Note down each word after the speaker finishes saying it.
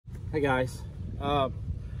Hey guys, I'm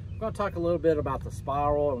going to talk a little bit about the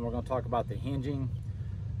spiral, and we're going to talk about the hinging.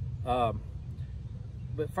 But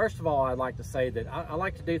first of all, I'd like to say that I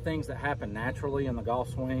like to do things that happen naturally in the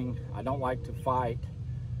golf swing. I don't like to fight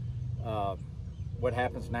what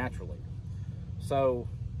happens naturally. So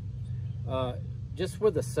just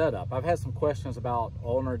with the setup, I've had some questions about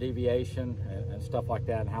ulnar deviation and stuff like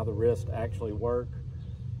that, and how the wrists actually work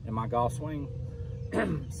in my golf swing.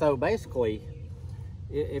 So basically,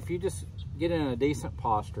 if you just get in a decent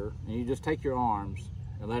posture and you just take your arms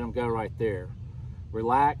and let them go right there,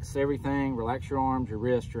 relax everything, relax your arms, your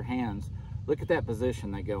wrists, your hands, look at that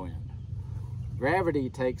position they go in. Gravity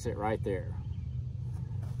takes it right there.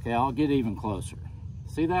 Okay, I'll get even closer.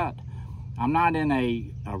 See that? I'm not in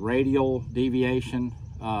a radial deviation,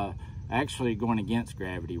 actually going against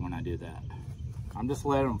gravity when I do that. I'm just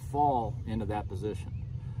letting them fall into that position.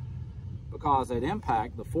 Because at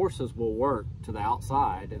impact, the forces will work to the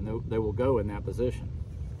outside and they will go in that position.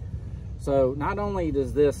 So not only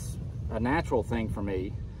does this a natural thing for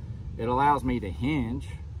me, it allows me to hinge.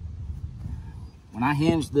 When I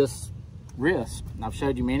hinge this wrist, and I've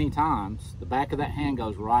showed you many times, the back of that hand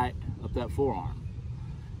goes right up that forearm.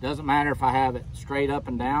 Doesn't matter if I have it straight up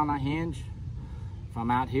and down, I hinge. If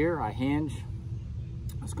I'm out here, I hinge.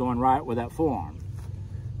 It's going right with that forearm.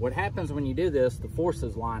 What happens when you do this, the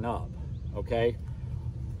forces line up. Okay,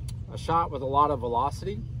 a shot with a lot of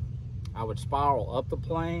velocity, I would spiral up the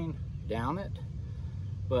plane, down it,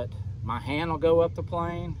 but my hand will go up the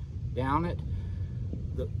plane, down it,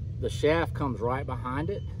 the shaft comes right behind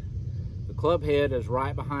it, the club head is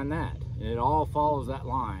right behind that, and it all follows that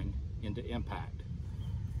line into impact.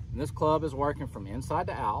 And this club is working from inside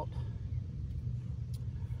to out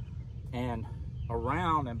and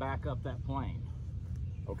around and back up that plane.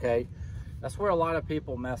 Okay, that's where a lot of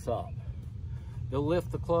people mess up. They'll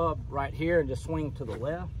lift the club right here and just swing to the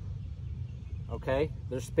left. Okay,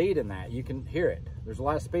 there's speed in that. You can hear it. There's a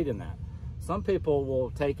lot of speed in that. Some people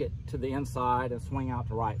will take it to the inside and swing out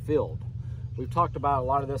to right field. We've talked about a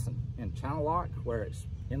lot of this in channel lock, where it's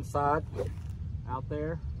inside, out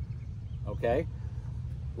there. Okay,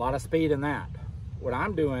 a lot of speed in that. What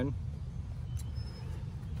I'm doing,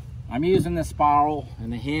 I'm using this spiral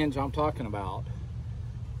and the hinge I'm talking about.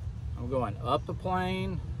 I'm going up the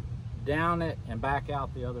plane, down it, and back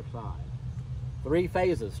out the other side. 3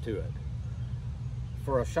 phases to it.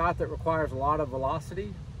 For a shot that requires a lot of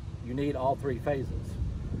velocity, you need all 3 phases.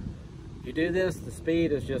 If you do this, the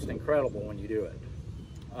speed is just incredible when you do it.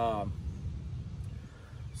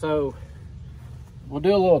 So we'll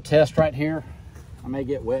do a little test right here. I may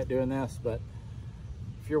get wet doing this, but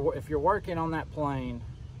if you're working on that plane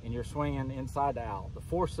and you're swinging inside to out, the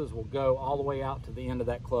forces will go all the way out to the end of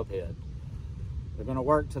that club head. They're going to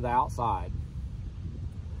work to the outside.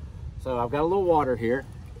 So I've got a little water here,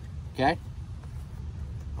 okay?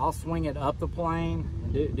 I'll swing it up the plane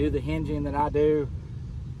and do the hinging that I do,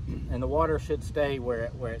 and the water should stay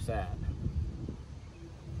where it's at.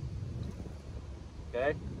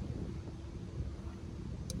 Okay?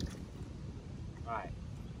 All right,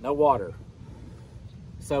 no water.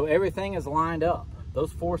 So everything is lined up.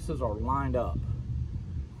 Those forces are lined up.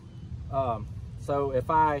 So if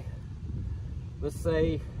let's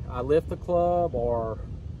say I lift the club, or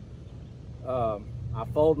I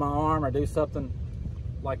fold my arm, or do something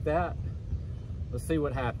like that. Let's see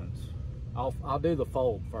what happens. I'll do the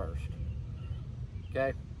fold first.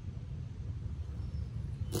 Okay.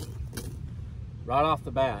 Right off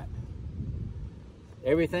the bat,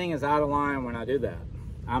 everything is out of line when I do that.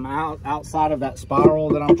 I'm outside of that spiral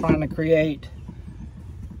that I'm trying to create,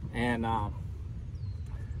 and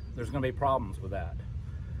there's going to be problems with that.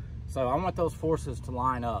 So I want those forces to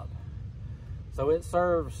line up. So it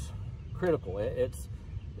serves critical. It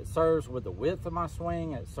serves with the width of my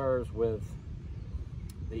swing. It serves with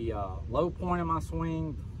the low point of my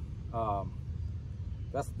swing.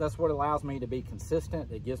 That's what allows me to be consistent.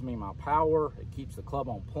 It gives me my power. It keeps the club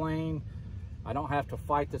on plane. I don't have to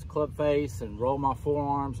fight this club face and roll my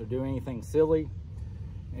forearms or do anything silly.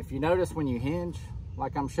 If you notice when you hinge,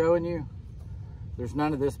 like I'm showing you, there's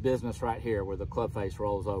none of this business right here where the club face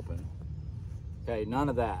rolls open. Okay, none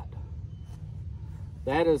of that.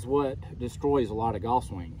 That is what destroys a lot of golf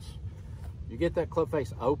swings. You get that club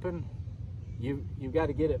face open, you've got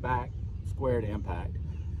to get it back square to impact.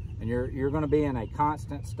 And you're going to be in a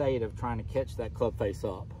constant state of trying to catch that club face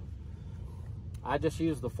up. I just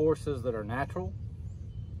use the forces that are natural.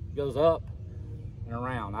 It goes up and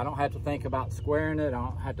around. I don't have to think about squaring it. I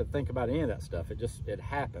don't have to think about any of that stuff. It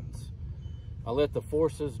happens. I let the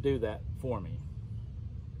forces do that for me.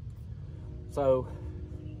 So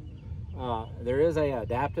there is a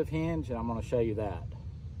adaptive hinge, and I'm going to show you that.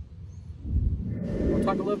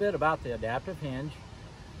 we'll talk a little bit about the adaptive hinge.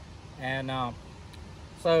 And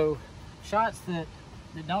so shots that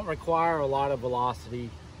don't require a lot of velocity,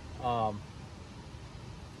 a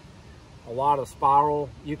lot of spiral,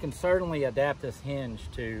 you can certainly adapt this hinge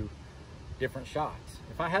to different shots.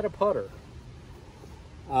 If I had a putter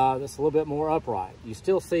that's a little bit more upright, you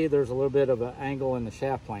still see there's a little bit of an angle in the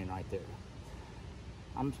shaft plane right there.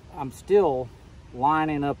 I'm still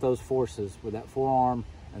lining up those forces with that forearm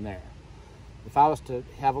and there. If I was to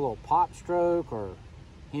have a little pop stroke or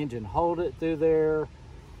hinge and hold it through there,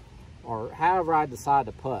 or however I decide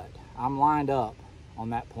to putt, I'm lined up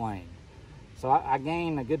on that plane. So I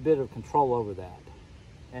gain a good bit of control over that.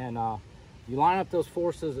 And you line up those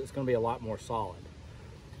forces, it's going to be a lot more solid.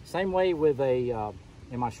 Same way with a,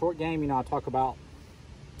 in my short game, you know, I talk about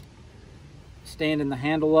standing the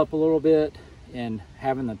handle up a little bit and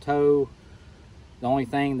having the toe the only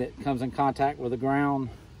thing that comes in contact with the ground.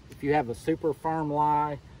 If you have a super firm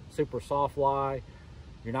lie, super soft lie,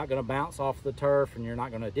 you're not going to bounce off the turf and you're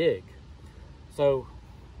not going to dig. So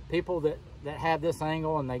people that have this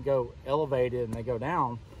angle and they go elevated and they go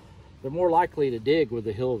down, they're more likely to dig with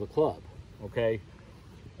the heel of the club, okay?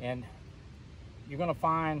 And you're going to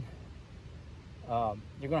find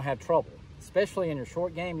you're going to have trouble, especially in your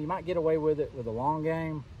short game. You might get away with it with a long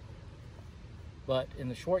game, but in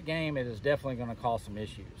the short game, it is definitely going to cause some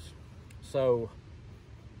issues. So,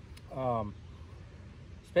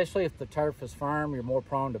 especially if the turf is firm, you're more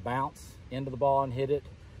prone to bounce into the ball and hit it.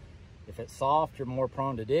 If it's soft, you're more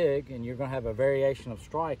prone to dig, and you're going to have a variation of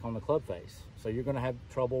strike on the club face. So you're going to have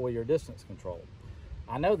trouble with your distance control.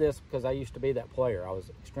 I know this because I used to be that player. I was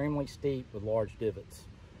extremely steep with large divots,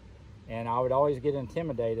 and I would always get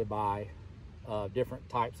intimidated by different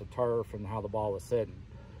types of turf and how the ball was sitting.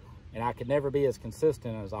 And I could never be as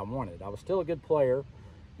consistent as I wanted. I was still a good player.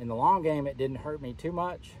 In the long game, it didn't hurt me too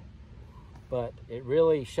much, but it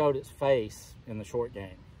really showed its face in the short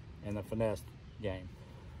game, in the finesse game.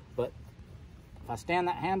 But if I stand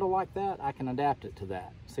that handle like that, I can adapt it to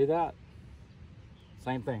that. See that?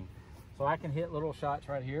 Same thing. So I can hit little shots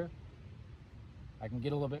right here. I can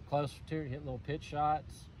get a little bit closer to it, hit little pitch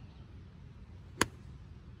shots.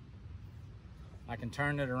 I can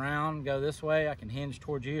turn it around, go this way. I can hinge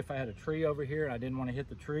towards you. If I had a tree over here and I didn't want to hit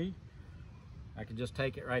the tree, I could just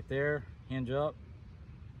take it right there, hinge up.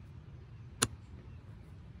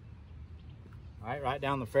 All right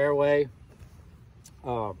down the fairway.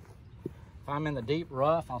 If I'm in the deep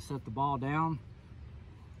rough, I'll set the ball down.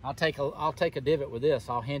 I'll take a divot with this.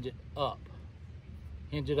 I'll hinge it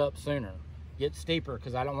up sooner. Get steeper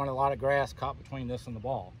because I don't want a lot of grass caught between this and the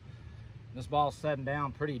ball. This ball's setting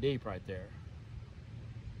down pretty deep right there.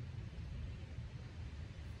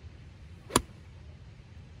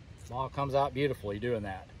 Ball comes out beautifully doing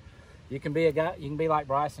that. You can be a guy, you can be like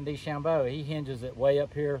Bryson DeChambeau. He hinges it way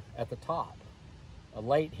up here at the top, a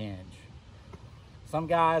late hinge. Some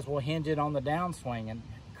guys will hinge it on the downswing and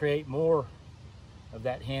create more of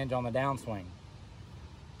that hinge on the downswing.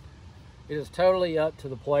 It is totally up to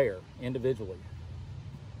the player individually.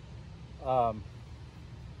 As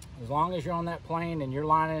long as you're on that plane and you're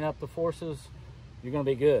lining up the forces, you're going to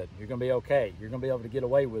be good. You're going to be okay. You're going to be able to get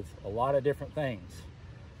away with a lot of different things.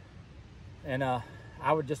 And I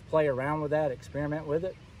would just play around with that, experiment with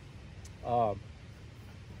it. I'm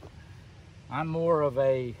more of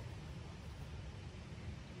a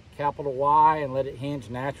capital Y and let it hinge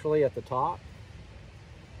naturally at the top.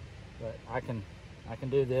 But I can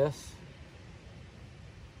do this.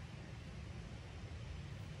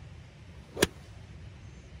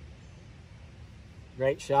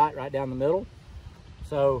 Great shot right down the middle.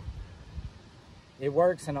 So it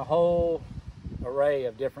works in a whole array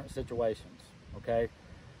of different situations, okay?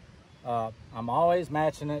 I'm always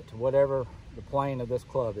matching it to whatever the plane of this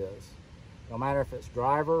club is. No matter if it's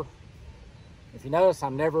driver. If you notice,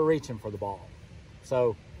 I'm never reaching for the ball.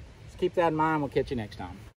 So just keep that in mind. We'll catch you next time.